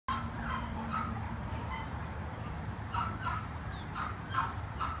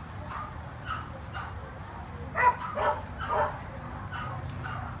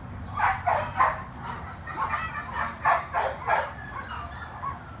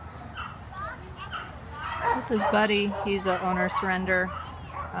This is Buddy. He's an owner surrender.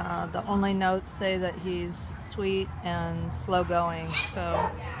 The only notes say that he's sweet and slow going.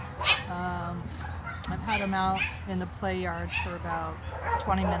 So I've had him out in the play yard for about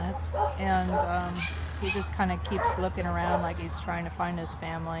 20 minutes, and he just kind of keeps looking around like he's trying to find his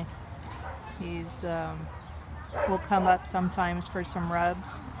family. He's will come up sometimes for some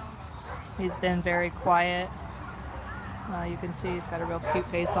rubs. He's been very quiet. You can see he's got a real cute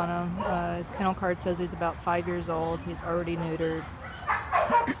face on him. His kennel card says he's about 5 years old. He's already neutered.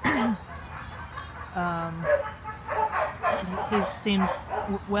 He seems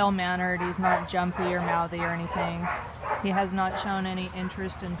well-mannered. He's not jumpy or mouthy or anything. He has not shown any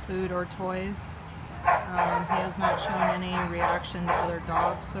interest in food or toys. He has not shown any reaction to other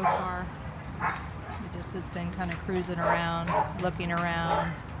dogs so far. He just has been kind of cruising around, looking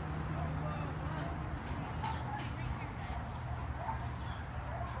around.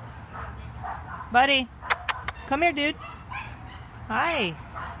 Buddy, come here, dude. Hi.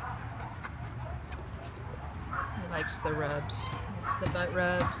 He likes the rubs. It's the butt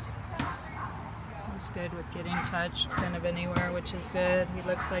rubs. He's good with getting touched kind of anywhere, which is good. He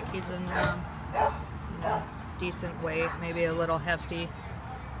looks like he's in decent weight, maybe a little hefty.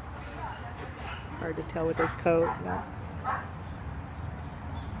 Hard to tell with his coat.